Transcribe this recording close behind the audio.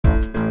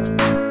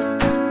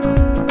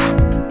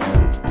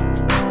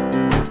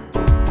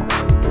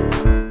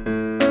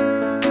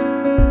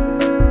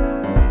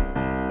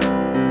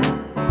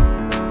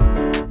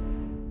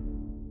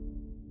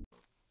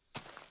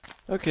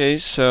Okay,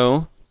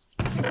 so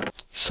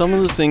some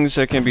of the things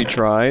that can be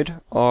tried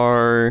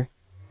are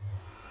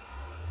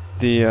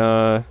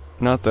the,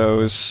 not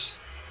those,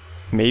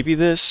 maybe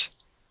this?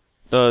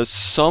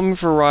 Some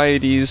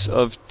varieties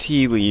of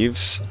tea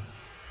leaves,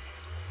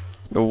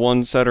 the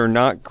ones that are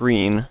not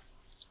green.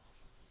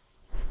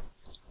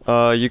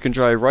 You can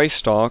dry rice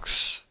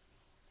stalks.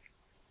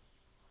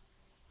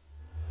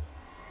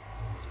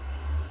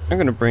 I'm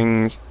gonna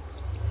bring...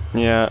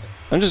 yeah,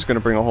 I'm just gonna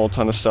bring a whole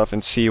ton of stuff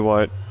and see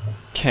what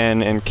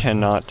can and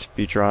cannot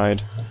be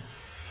dried.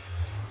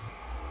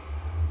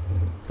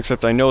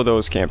 Except I know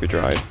those can't be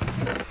dried.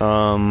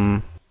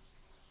 Yeah,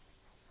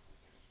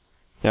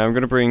 I'm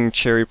gonna bring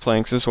cherry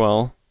planks as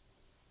well.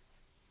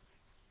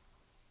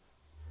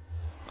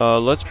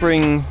 Let's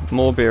bring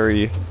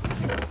mulberry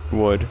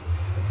wood.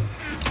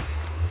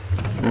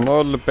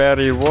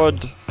 Mulberry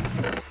wood,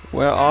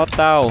 where art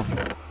thou?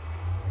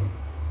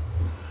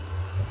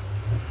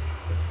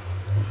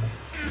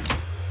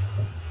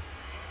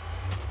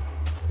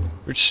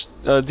 Which,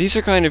 these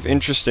are kind of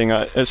interesting,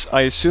 as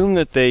I assume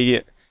that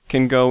they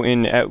can go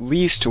in at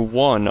least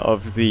one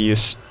of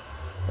these,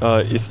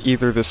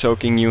 either the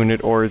soaking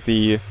unit or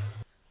the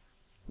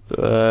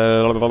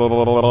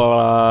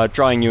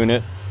drying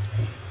unit,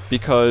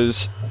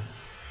 because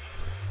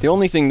the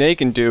only thing they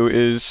can do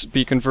is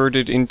be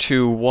converted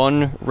into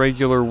one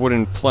regular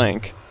wooden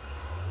plank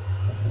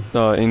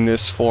in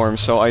this form,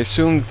 so I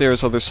assume that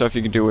there's other stuff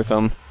you can do with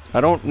them.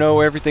 I don't know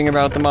everything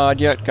about the mod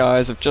yet,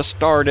 guys, I've just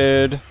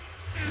started.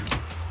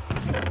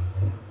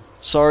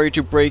 Sorry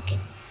to break,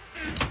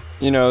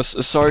 you know,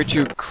 sorry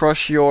to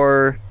crush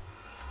your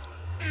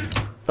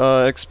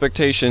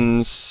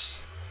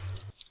expectations.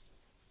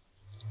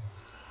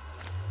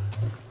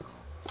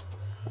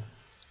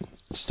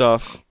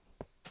 Stuff.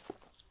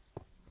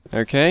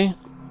 Okay.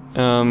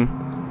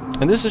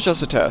 And this is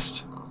just a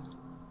test.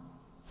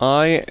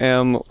 I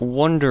am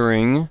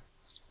wondering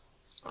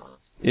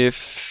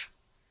if...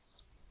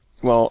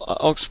 well,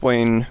 I'll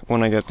explain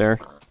when I get there.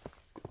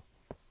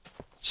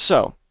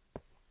 So.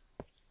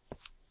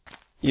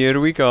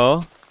 Here we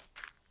go.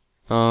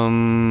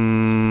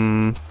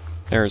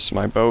 There's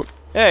my boat.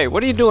 Hey,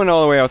 what are you doing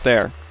all the way out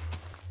there?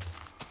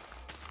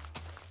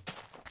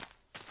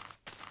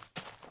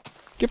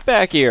 Get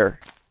back here!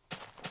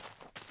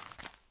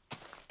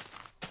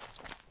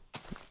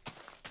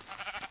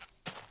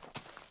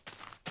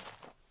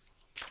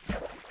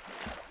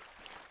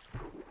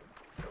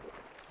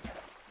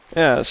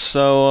 Yeah,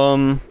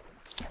 so,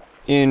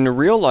 in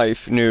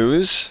real-life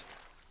news,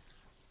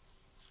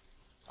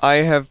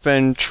 I have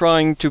been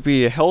trying to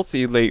be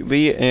healthy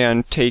lately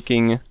and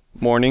taking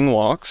morning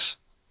walks.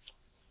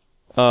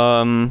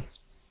 You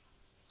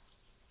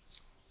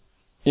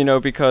know,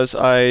 because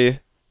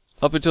up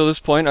until this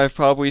point, I've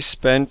probably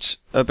spent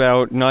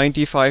about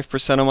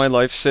 95% of my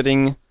life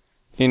sitting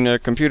in a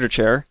computer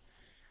chair.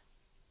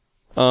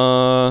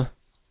 You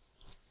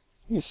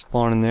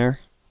spawn in there.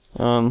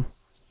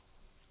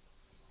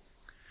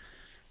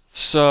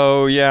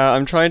 So, yeah,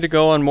 I'm trying to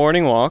go on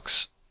morning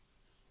walks.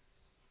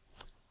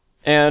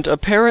 And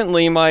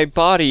apparently my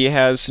body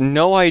has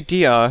no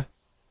idea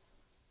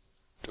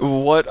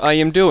what I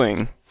am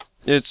doing.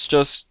 It's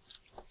just...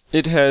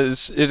 it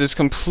is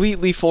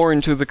completely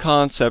foreign to the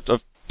concept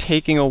of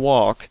taking a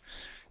walk,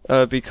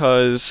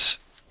 because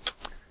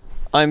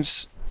I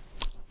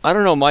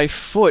don't know, my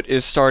foot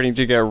is starting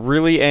to get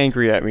really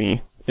angry at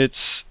me.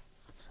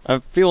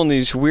 I'm feeling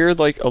these weird,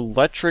 like,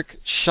 electric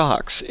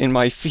shocks in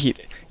my feet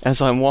as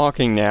I'm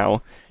walking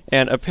now,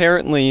 and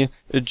apparently,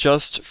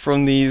 just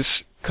from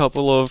these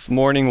couple of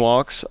morning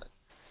walks,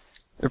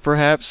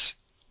 perhaps,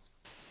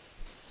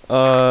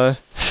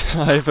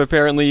 I've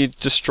apparently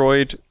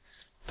destroyed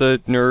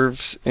the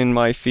nerves in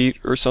my feet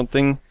or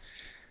something.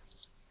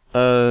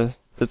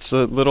 It's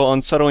a little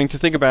unsettling to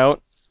think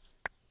about.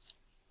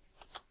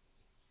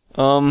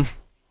 Yeah,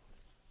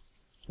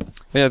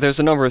 there's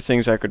a number of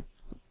things that could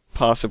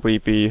possibly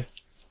be.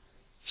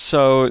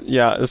 So,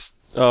 yeah,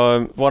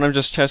 what I'm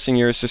just testing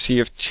here is to see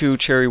if 2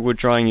 Cherrywood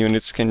Drying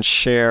Units can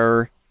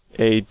share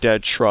a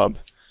dead shrub,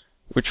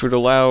 which would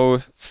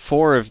allow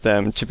 4 of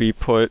them to be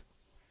put,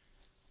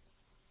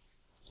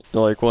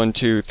 like, 1,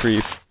 2,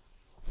 3...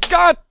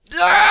 God!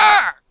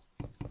 Ah!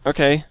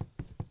 Okay.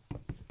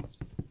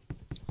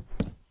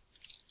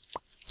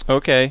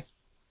 Okay.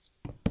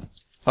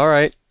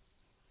 Alright.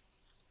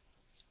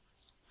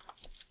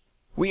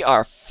 We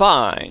are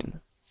fine.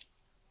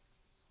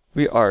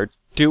 We are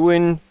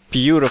doing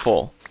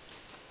beautiful.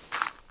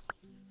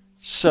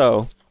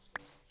 So.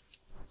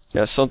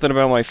 Yeah, something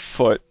about my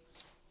foot.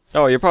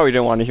 Oh, you probably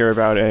didn't want to hear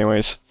about it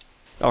anyways.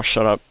 Oh,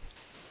 shut up.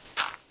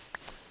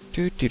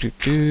 Do do do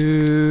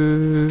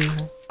do.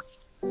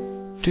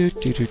 Do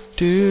do do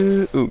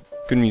do. Ooh,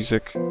 good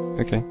music.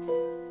 Okay.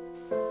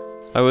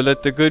 I will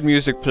let the good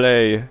music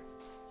play.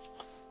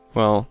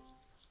 Well,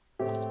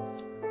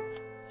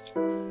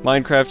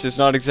 Minecraft is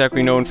not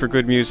exactly known for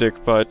good music,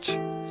 but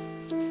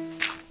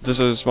this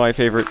is my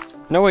favorite.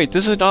 No, wait,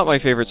 this is not my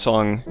favorite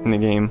song in the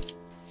game.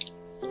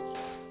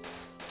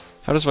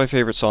 How does my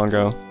favorite song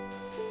go?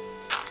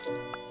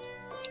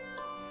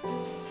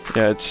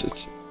 Yeah, it's...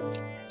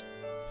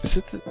 Is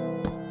it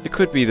it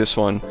could be this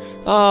one.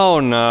 Oh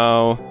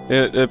no.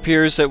 It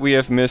appears that we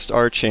have missed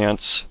our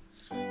chance.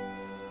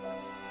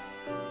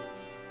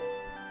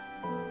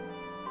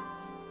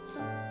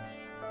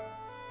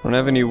 Don't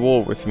have any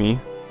wool with me.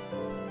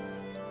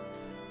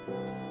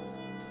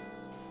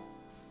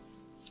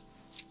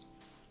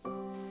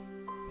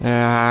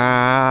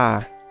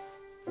 Ah.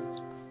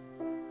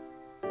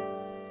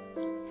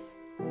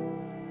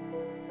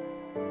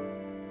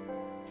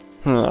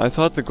 I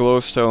thought the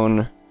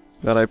glowstone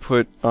that I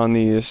put on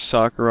the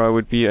Sakura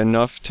would be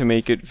enough to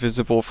make it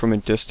visible from a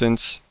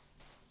distance.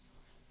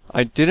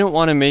 I didn't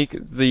want to make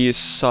the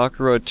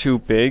Sakura too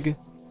big,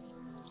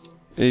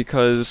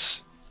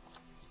 because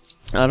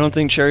I don't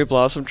think cherry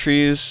blossom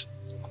trees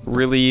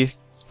really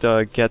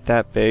get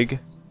that big.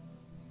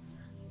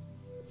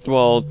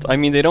 Well, I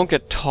mean, they don't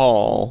get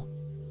tall.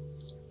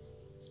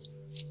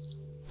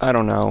 I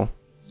don't know.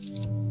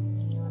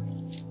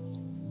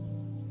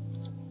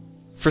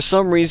 For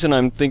some reason,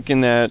 I'm thinking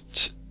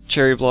that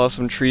cherry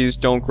blossom trees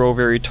don't grow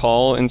very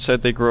tall,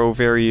 instead they grow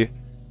very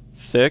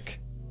thick.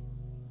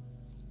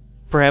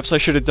 Perhaps I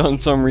should have done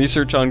some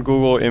research on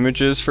Google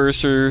Images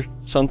first or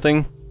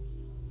something.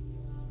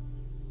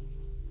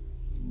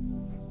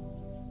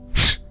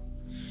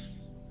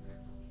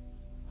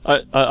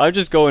 I'm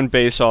just going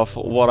based off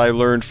what I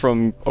learned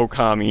from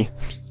Okami.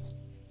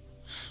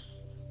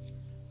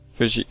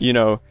 Because, you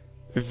know,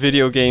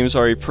 video games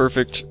are a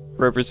perfect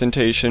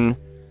representation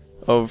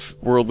of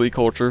worldly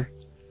culture.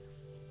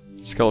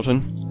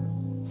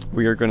 Skeleton.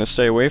 We are going to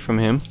stay away from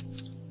him.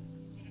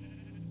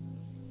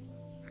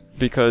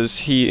 Because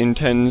he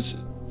intends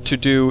to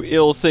do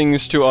ill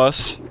things to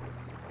us.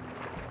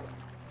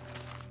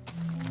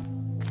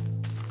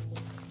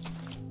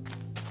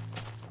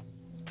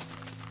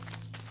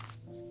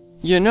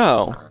 You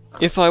know,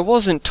 if I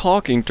wasn't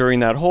talking during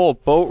that whole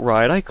boat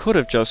ride, I could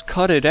have just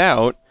cut it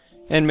out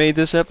and made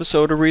this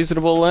episode a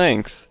reasonable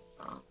length.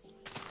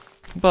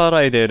 But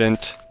I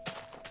didn't.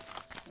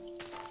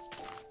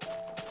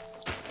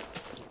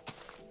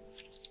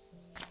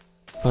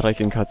 But I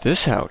can cut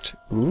this out.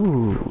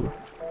 Ooh.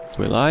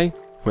 Will I?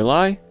 Will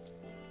I?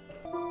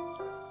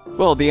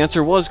 Well, the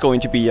answer was going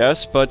to be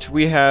yes, but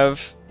we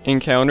have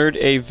encountered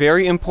a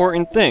very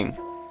important thing.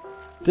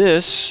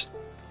 This...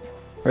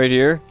 right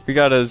here, we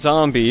got a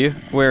zombie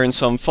wearing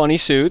some funny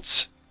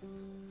suits,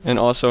 and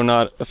also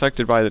not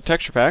affected by the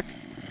texture pack.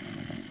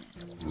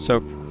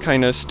 So,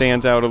 kinda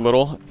stands out a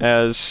little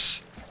as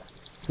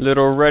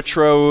little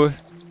retro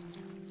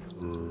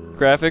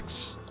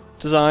graphics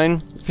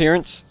design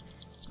appearance.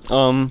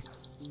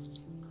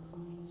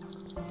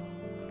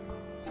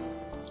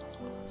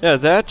 Yeah,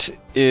 that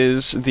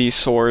is the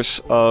source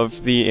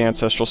of the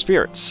ancestral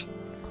spirits.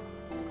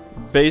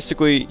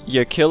 Basically,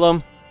 you kill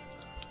them.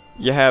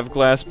 You have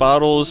glass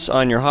bottles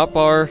on your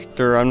hotbar.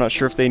 I'm not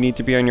sure if they need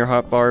to be on your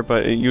hotbar,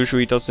 but it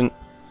usually doesn't...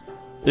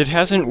 It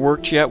hasn't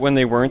worked yet when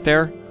they weren't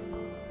there.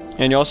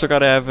 And you also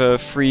gotta have a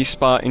free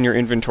spot in your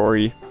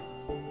inventory.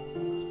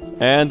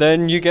 And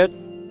then you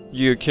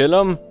kill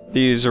them.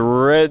 These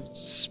red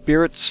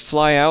spirits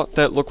fly out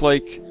that look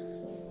like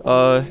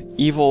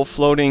evil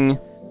floating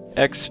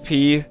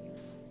XP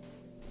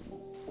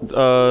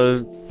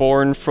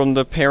born from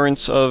the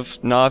parents of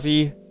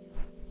Navi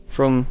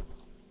from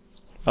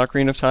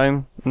Ocarina of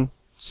Time and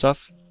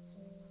stuff.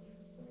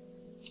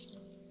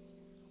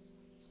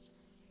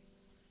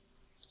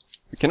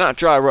 We cannot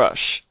dry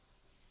rush.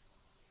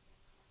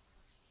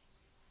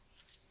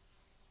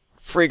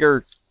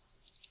 Frigger.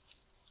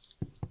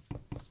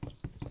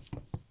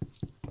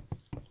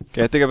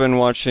 Okay, I think I've been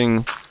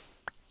watching...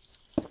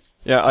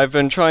 Yeah, I've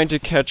been trying to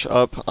catch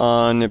up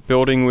on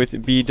building with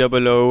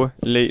B00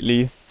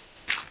 lately.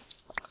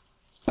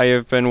 I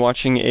have been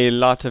watching a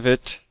lot of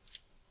it.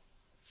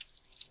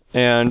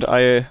 And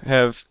I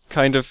have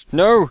kind of...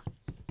 No!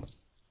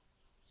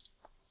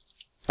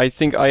 I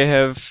think I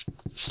have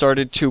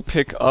started to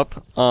pick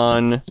up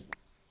on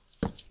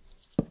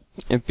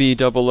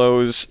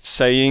B00's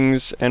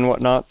sayings and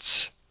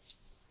whatnots.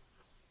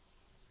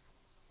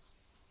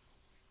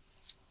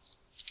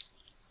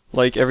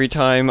 Like, every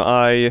time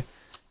I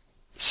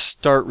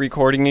start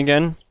recording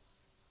again,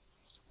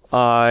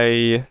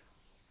 I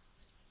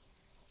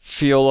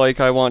feel like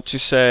I want to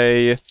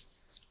say,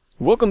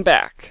 welcome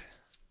back!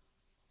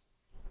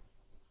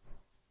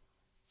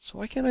 So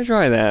why can't I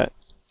dry that?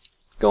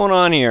 What's going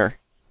on here?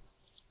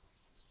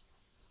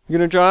 You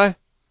gonna dry?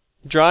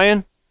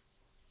 Drying?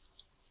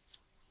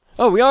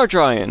 Oh, we are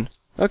drying!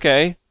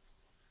 Okay.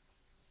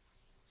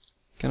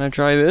 Can I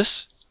dry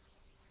this?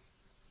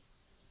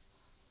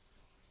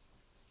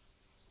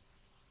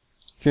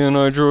 Can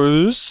I dry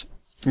this?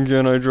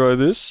 Can I dry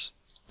this?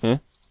 Eh?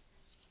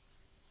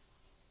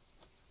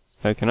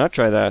 I cannot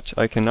try that.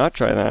 I cannot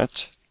try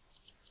that.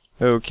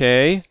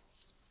 Okay.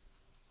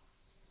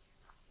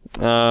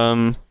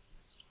 Well,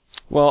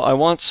 I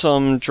want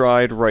some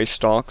dried rice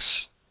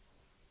stalks.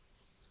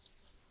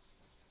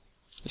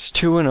 Is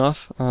 2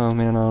 enough? Oh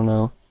man, I don't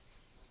know.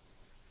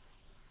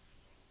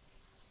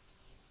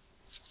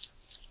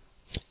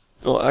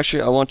 Well,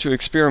 actually, I want to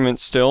experiment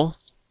still.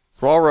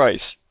 Raw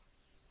rice.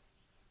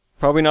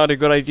 Probably not a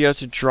good idea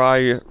to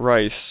dry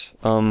rice,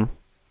 because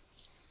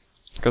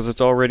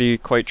it's already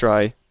quite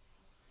dry.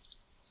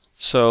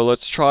 So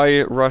let's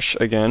try rush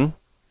again.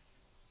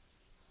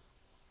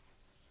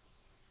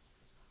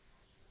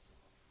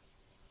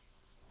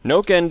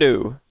 No can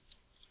do.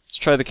 Let's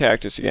try the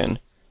cactus again.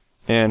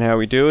 And how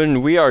we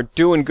doing? We are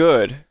doing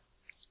good.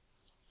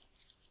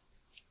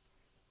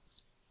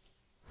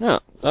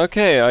 No,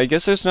 okay, I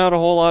guess there's not a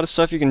whole lot of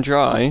stuff you can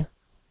dry.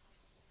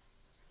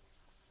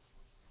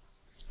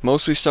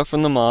 Mostly stuff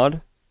from the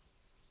mod.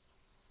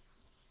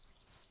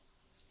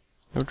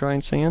 No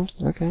drying sand?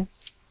 Okay.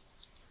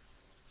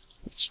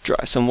 Let's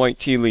dry some white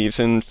tea leaves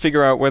and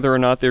figure out whether or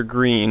not they're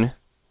green.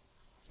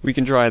 We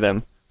can dry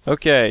them.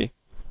 Okay.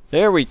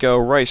 There we go,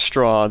 rice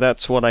straw.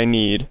 That's what I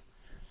need.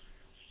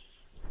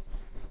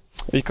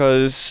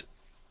 Because...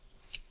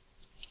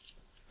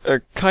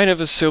 kind of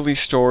a silly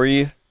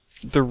story.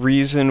 The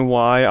reason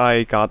why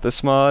I got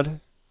this mod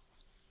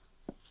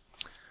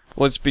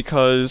was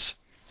because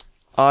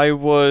I've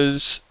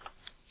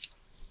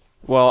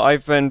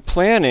been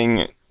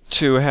planning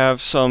to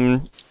have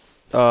some,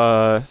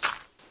 to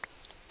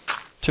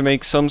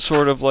make some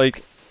sort of,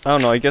 like, I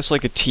don't know, I guess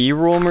like a tea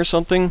room or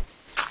something?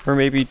 Or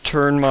maybe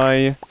turn my,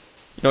 you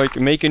know, like,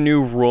 make a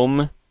new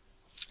room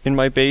in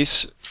my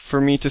base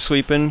for me to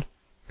sleep in,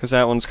 because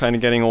that one's kind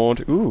of getting old.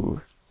 Ooh,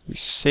 we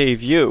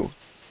save you.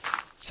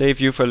 Save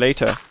you for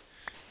later.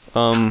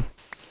 The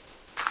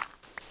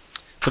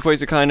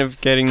place is kind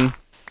of getting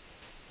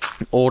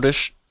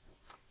oldish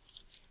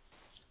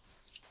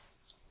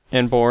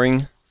and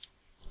boring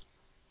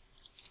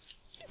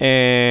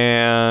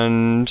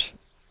and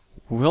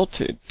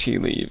wilted tea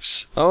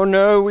leaves. Oh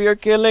no, we are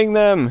killing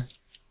them.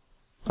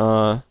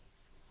 So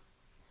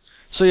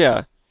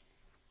yeah,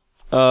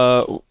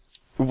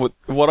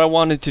 what I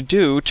wanted to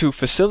do to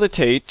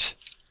facilitate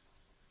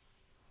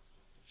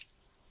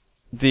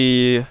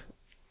the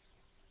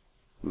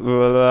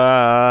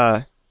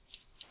okay,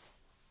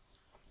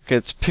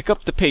 let's pick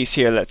up the pace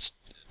here.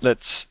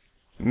 Let's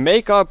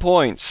make our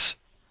points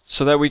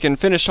so that we can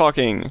finish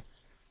talking.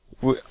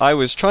 I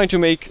was trying to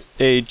make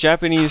a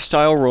Japanese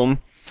style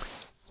room,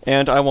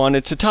 and I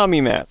wanted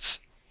tatami mats.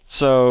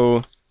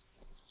 So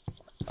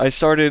I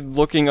started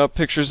looking up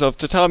pictures of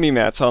tatami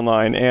mats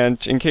online,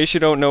 and in case you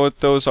don't know what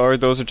those are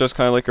just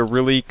kind of like a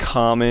really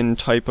common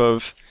type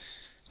of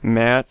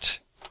mat.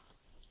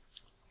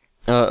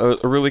 A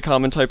really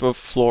common type of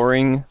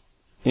flooring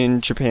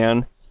in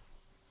Japan.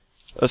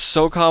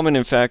 So common,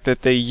 in fact,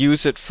 that they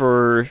use it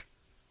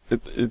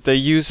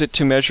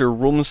to measure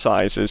room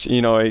sizes.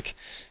 You know, like,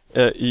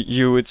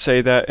 you would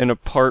say that an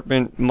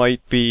apartment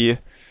might be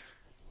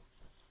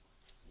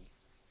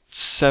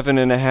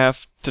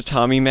 7.5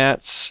 tatami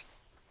mats,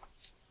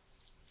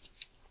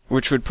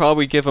 which would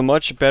probably give a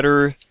much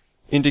better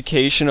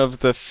indication of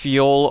the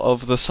feel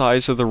of the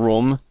size of the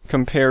room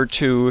compared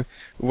to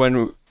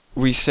when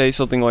we say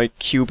something like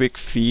cubic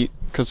feet,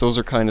 because those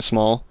are kind of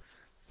small.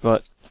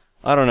 But,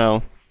 I don't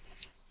know.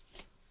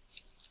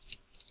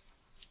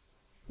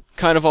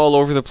 Kind of all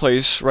over the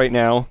place right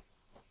now.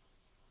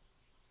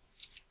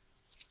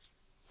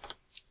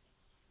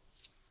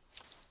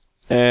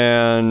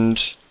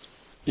 And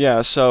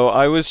yeah, so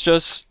I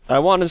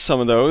wanted some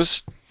of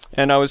those,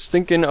 and I was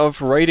thinking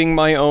of writing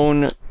my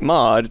own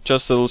mod,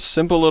 just a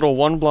simple little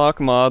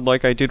one-block mod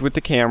like I did with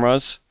the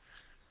cameras.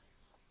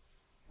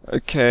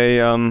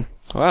 Okay,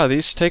 wow,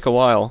 these take a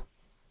while.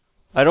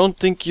 I don't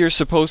think you're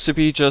supposed to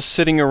be just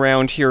sitting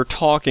around here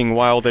talking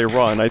while they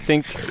run. I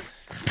think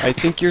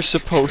you're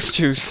supposed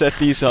to set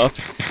these up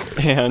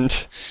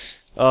and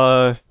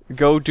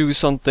go do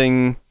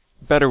something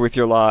better with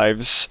your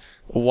lives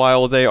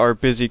while they are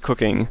busy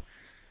cooking.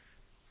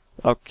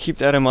 I'll keep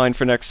that in mind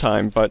for next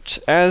time, but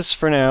as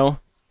for now,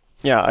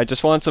 yeah, I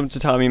just want some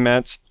tatami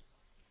mats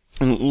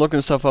and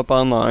looking stuff up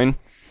online.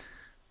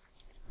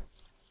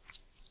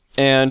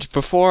 And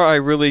before I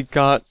really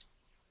got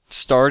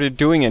started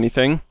doing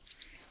anything,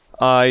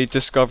 I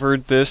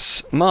discovered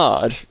this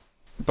mod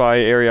by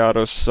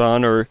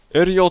Ariato-san, or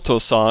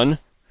Erioto-san.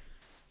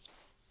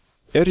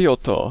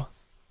 Erioto.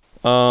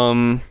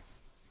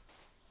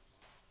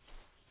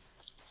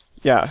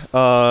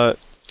 Yeah,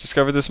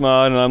 discovered this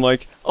mod, and I'm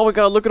like, oh my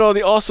god, look at all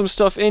the awesome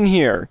stuff in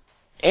here!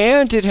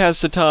 And it has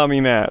tatami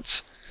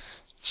mats!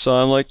 So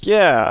I'm like,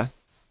 yeah,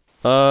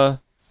 not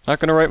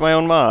gonna write my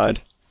own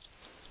mod.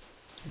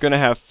 I'm gonna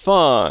have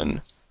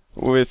fun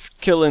with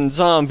killing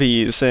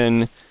zombies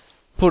and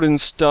putting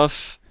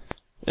stuff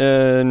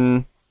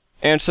in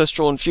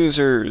ancestral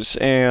infusers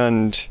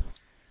and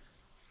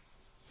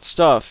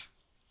stuff.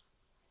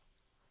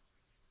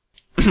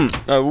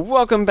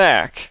 Welcome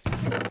back!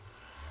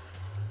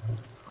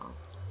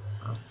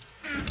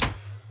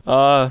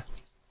 I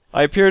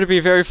appear to be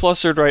very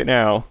flustered right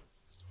now,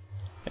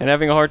 and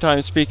having a hard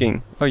time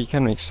speaking. Oh, you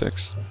can make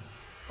 6.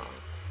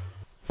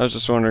 I was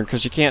just wondering,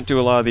 because you can't do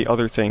a lot of the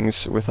other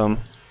things with them.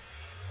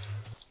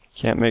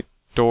 Can't make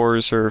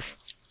doors, or...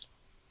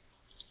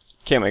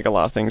 Can't make a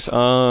lot of things.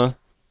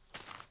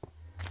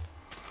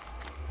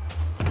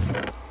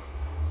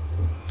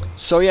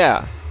 So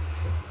yeah.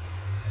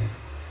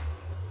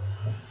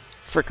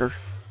 fricker.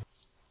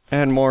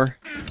 Add more.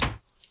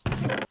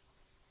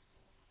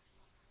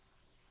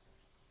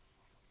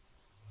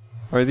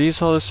 Are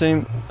these all the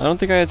same? I don't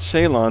think I had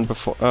Ceylon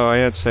before. Oh, I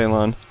had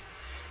Ceylon.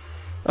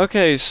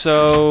 Okay,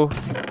 so...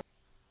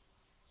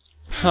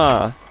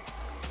 Huh.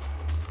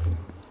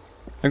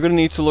 I'm gonna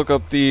need to look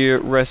up the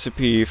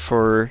recipe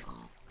for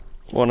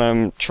what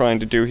I'm trying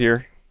to do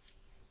here.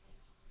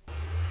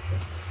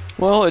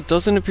 Well, it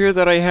doesn't appear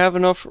that I have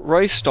enough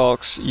rice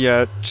stalks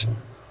yet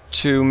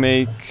to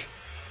make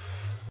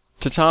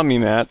tatami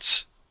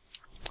mats.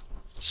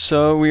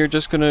 So we are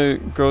just gonna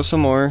grow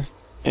some more,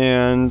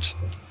 and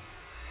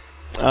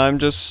I've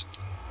noticed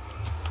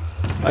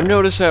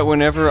that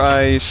whenever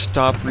I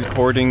stop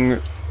recording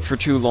for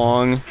too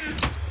long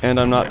and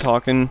I'm not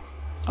talking,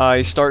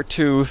 I start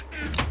to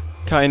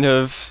kind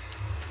of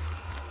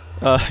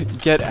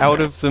get out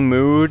of the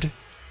mood,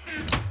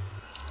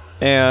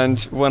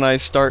 and when I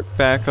start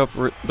back up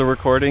the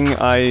recording,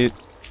 I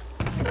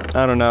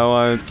don't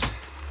know, it's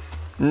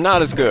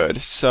not as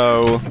good.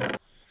 So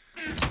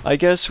I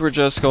guess we're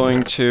just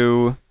going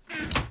to...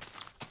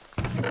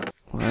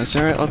 Is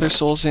there other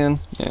souls in?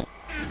 Yeah.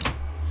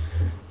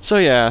 So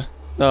yeah,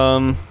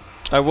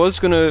 I was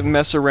gonna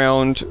mess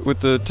around with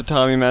the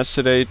tatami mats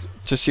today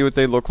to see what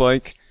they look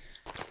like,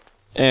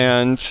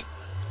 and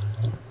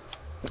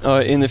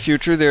in the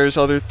future there's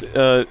other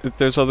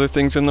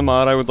things in the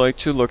mod I would like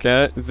to look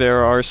at.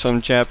 There are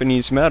some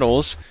Japanese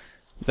metals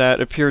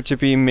that appear to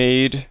be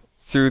made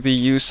through the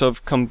use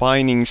of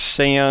combining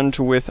sand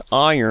with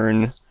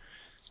iron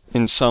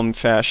in some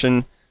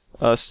fashion.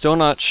 Still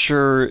not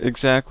sure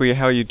exactly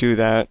how you do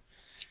that,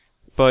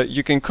 but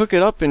you can cook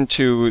it up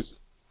into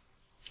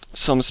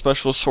some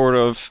special sort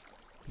of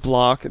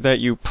block that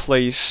you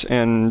place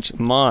and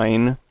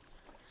mine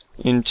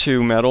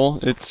into metal.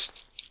 It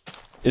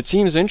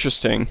seems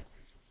interesting.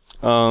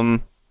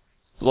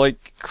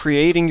 Like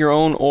creating your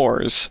own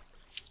ores,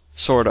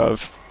 sort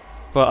of.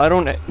 But I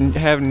don't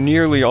have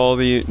nearly all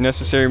the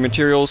necessary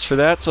materials for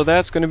that, so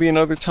that's going to be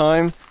another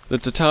time. The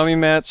tatami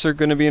mats are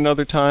going to be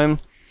another time.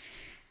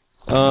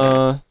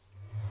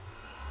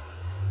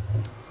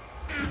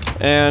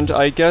 And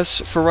I guess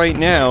for right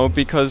now,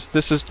 because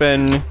this has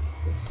been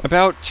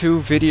about 2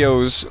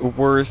 videos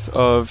worth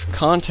of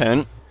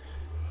content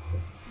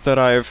that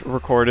I've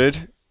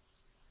recorded,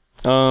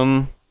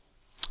 I'm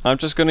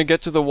just gonna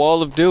get to the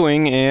wall of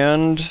doing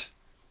and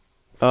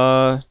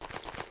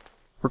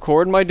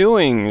record my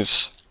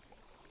doings.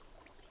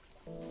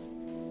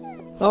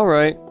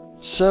 Alright,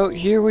 so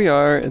here we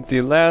are at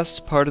the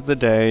last part of the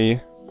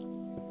day.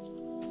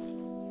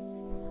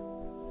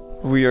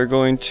 We are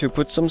going to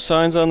put some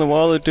signs on the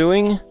wall of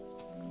doing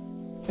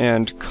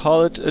and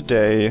call it a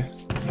day.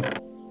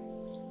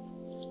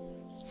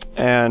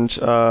 And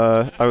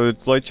I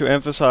would like to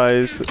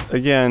emphasize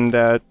again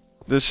that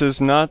this is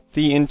not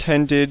the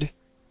intended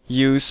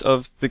use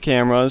of the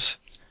cameras,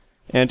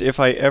 and if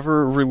I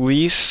ever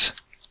release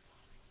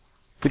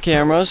the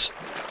cameras,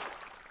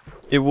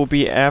 it will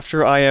be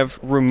after I have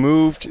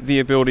removed the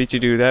ability to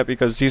do that,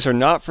 because these are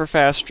not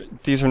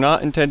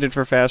intended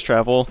for fast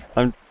travel.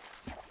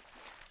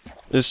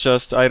 It's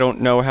just I don't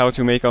know how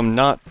to make them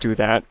not do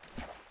that.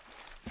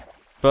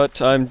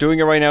 But I'm doing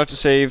it right now to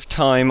save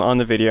time on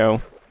the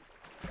video.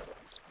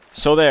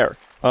 So there.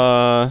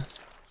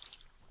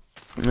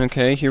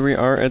 Okay, here we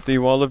are at the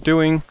wall of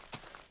doing.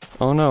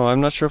 Oh no,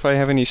 I'm not sure if I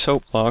have any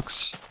soap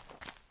blocks.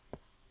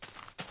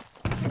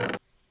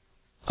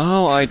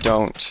 Oh, I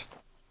don't.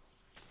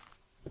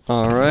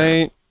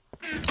 Alright.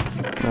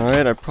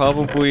 Alright, I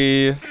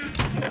probably...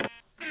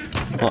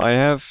 Well, I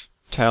have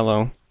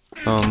tallow.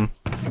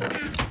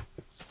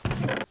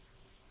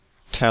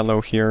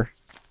 Tallow here.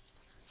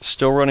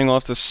 Still running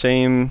off the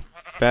same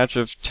batch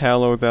of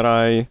tallow that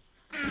I...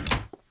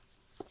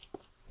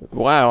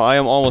 Wow, I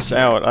am almost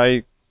out.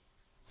 I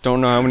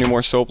don't know how many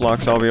more soap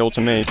blocks I'll be able to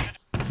make.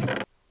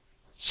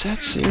 Is that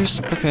serious?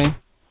 Okay.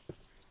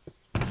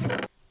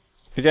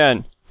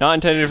 Again, not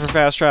intended for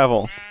fast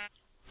travel.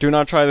 Do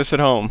not try this at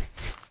home.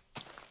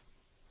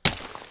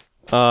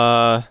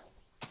 Yeah.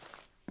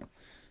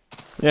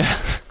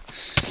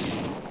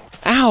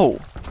 Ow!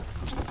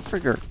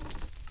 Frigger.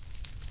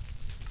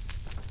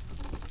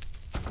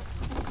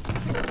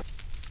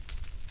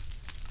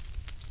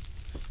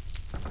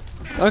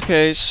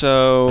 Okay,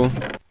 so...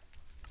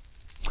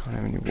 I don't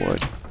have any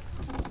wood.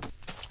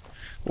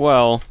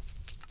 Well...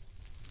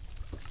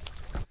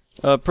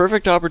 A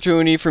perfect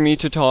opportunity for me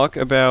to talk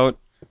about...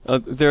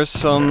 there's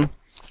some...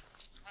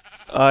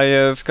 I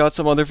have got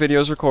some other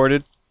videos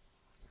recorded.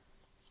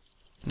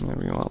 There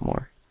we want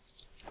more.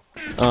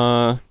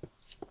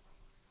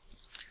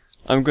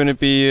 I'm going to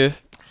be...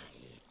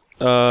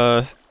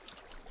 I'm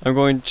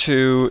going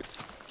to...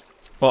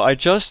 Well, I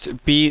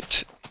just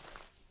beat...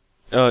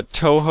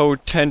 Touhou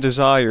 10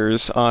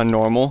 Desires on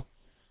normal.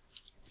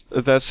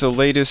 That's the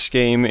latest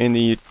game in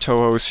the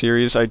Touhou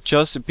series. I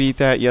just beat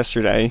that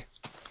yesterday.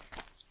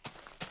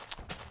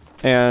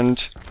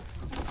 And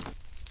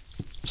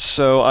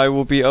so I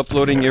will be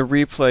uploading a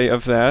replay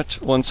of that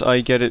once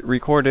I get it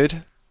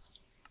recorded.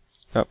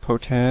 Got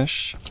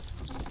potash.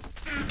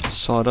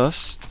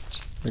 Sawdust.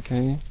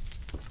 Okay.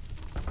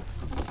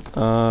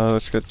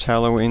 Let's get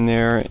tallow in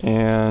there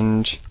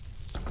and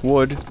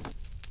wood.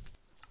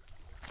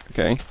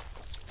 Okay.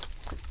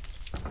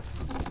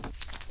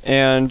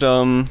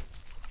 And,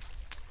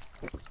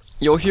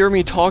 you'll hear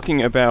me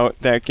talking about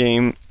that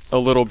game a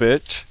little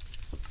bit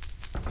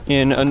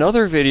in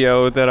another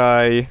video that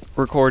I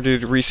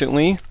recorded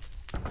recently.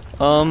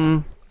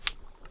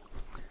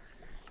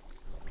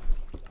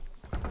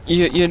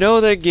 You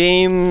know that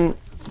game,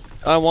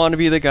 I Want to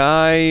Be the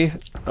Guy,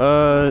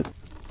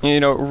 you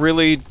know,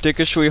 really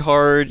dickishly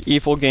hard,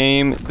 evil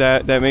game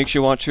that makes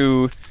you want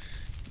to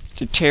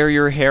tear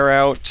your hair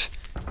out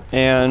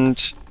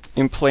and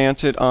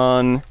implant it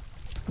on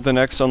the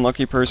next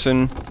unlucky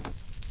person.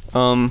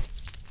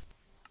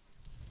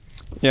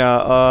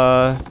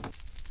 Yeah,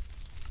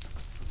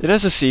 it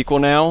has a sequel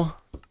now.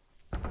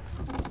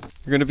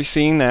 You're gonna be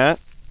seeing that.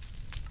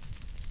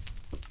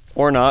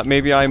 Or not.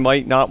 Maybe I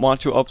might not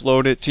want to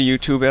upload it to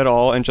YouTube at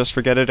all and just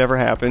forget it ever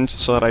happened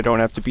so that I don't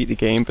have to beat the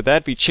game, but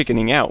that'd be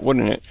chickening out,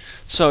 wouldn't it?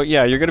 So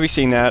yeah, you're gonna be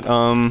seeing that,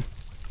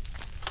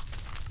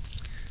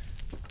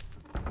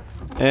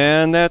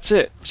 and that's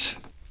it.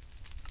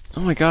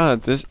 Oh my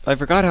god, I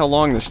forgot how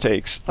long this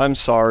takes. I'm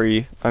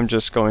sorry. I'm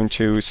just going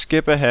to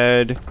skip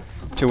ahead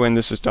to when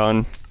this is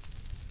done.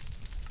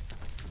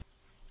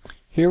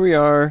 Here we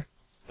are.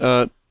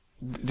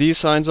 These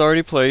signs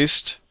already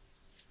placed.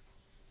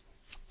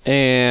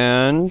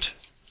 And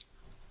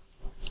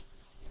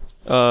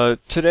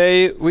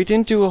today we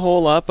didn't do a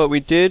whole lot, but we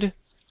did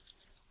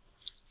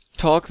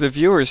talk the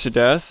viewers to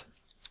death.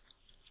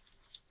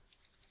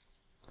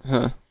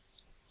 Huh.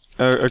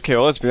 Okay,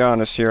 well, let's be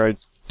honest here. I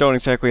don't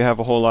exactly have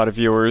a whole lot of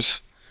viewers.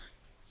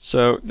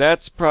 So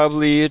that's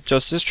probably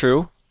just as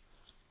true.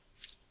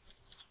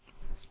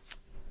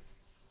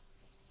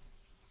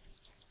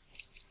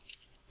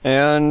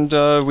 And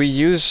we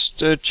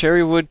used a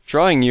Cherrywood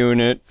Drying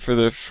Unit for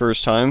the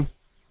first time.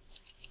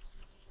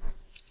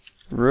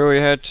 Really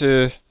had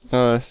to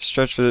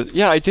stretch for the...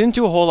 Yeah, I didn't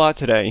do a whole lot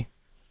today.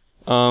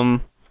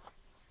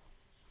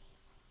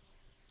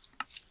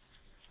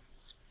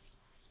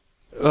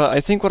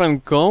 I think what I'm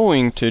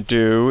going to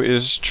do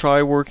is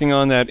try working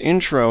on that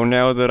intro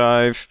now that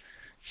I've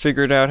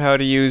figured out how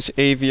to use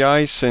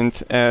AVI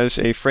Synth as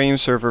a frame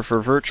server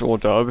for Virtual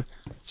Dub.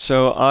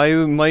 So I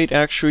might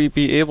actually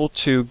be able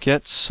to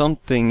get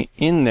something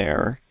in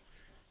there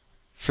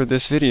for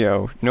this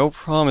video. No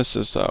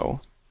promises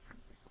though.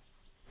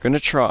 Gonna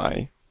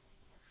try.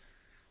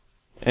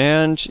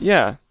 And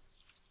yeah.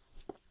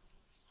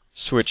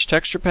 Switch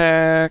texture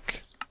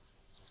pack.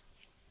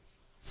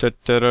 Da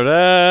da da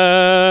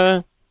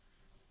da.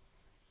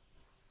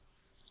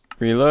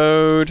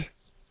 Reload.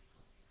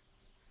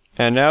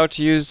 And now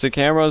to use the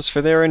cameras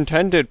for their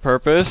intended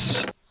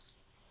purpose.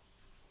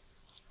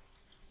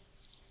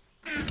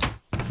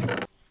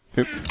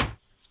 Oop.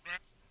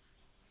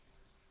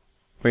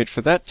 Wait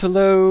for that to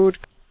load.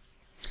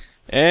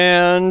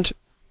 And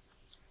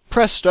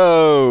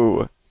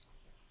presto!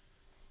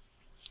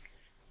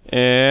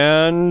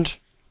 And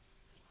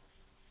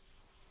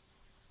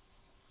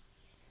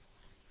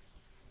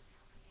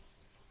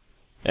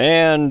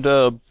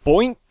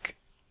boink!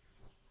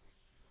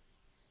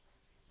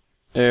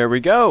 There we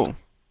go.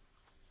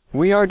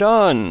 We are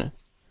done.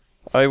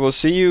 I will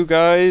see you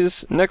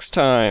guys next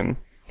time,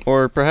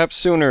 or perhaps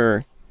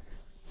sooner,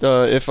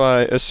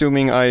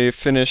 assuming I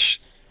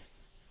finish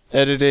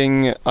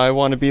editing I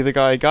Want to Be the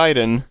Guy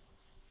Gaiden,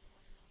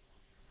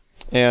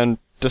 and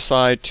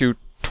decide to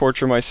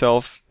torture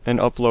myself and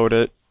upload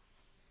it,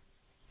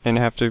 and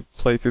have to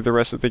play through the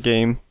rest of the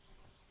game.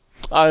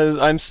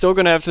 I'm still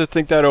gonna have to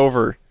think that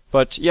over,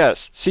 but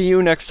yes, see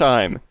you next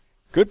time.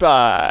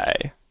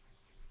 Goodbye!